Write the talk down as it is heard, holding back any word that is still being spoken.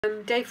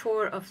Day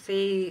 4 of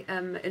the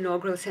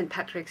inaugural St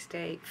Patrick's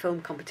Day film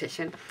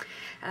competition.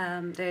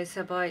 There's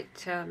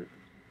about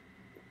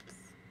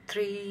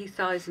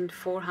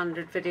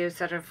 3,400 videos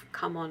that have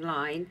come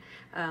online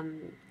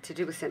to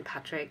do with St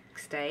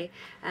Patrick's Day,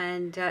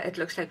 and it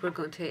looks like we're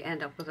going to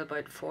end up with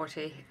about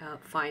 40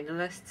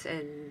 finalists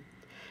in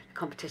the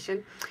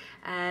competition.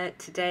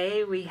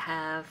 Today we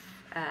have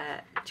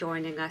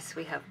joining us,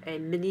 we have a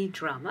mini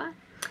drama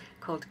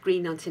called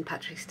Green on St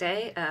Patrick's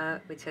Day,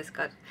 which has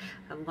got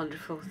a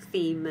wonderful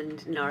theme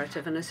and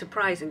narrative and a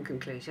surprising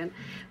conclusion.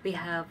 We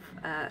have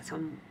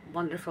some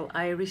wonderful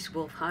Irish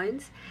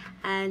wolfhounds,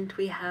 and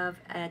we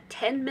have a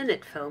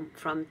 10-minute film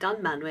from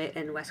Dunmanway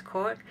in West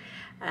Cork.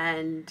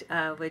 And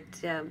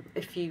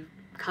if you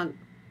can't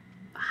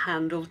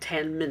handle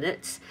 10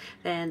 minutes,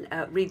 then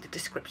read the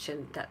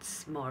description.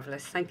 That's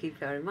marvellous. Thank you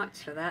very much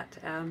for that.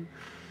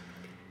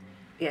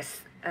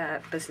 Yes.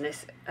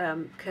 Business.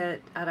 I'd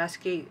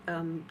ask you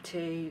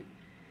to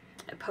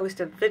post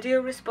a video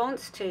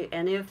response to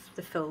any of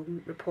the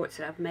film reports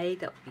that I've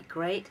made. That would be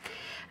great.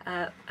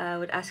 I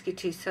would ask you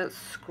to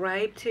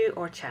subscribe to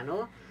our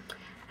channel,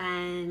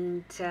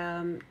 and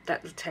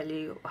that'll tell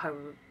you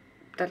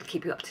that'll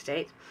keep you up to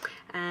date.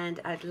 And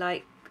I'd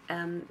like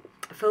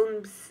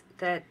films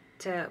that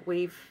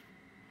we've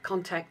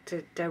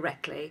contacted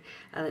directly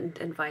and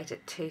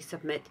invited to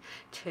submit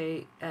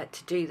to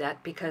do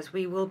that, because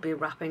we will be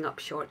wrapping up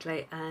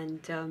shortly,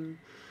 and the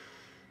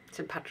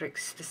St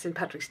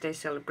Patrick's Day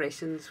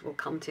celebrations will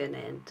come to an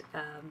end.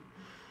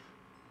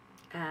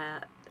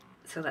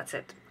 So that's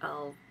it.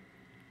 I'll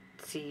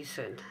see you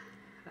soon,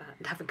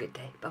 and have a good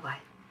day. Bye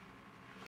bye.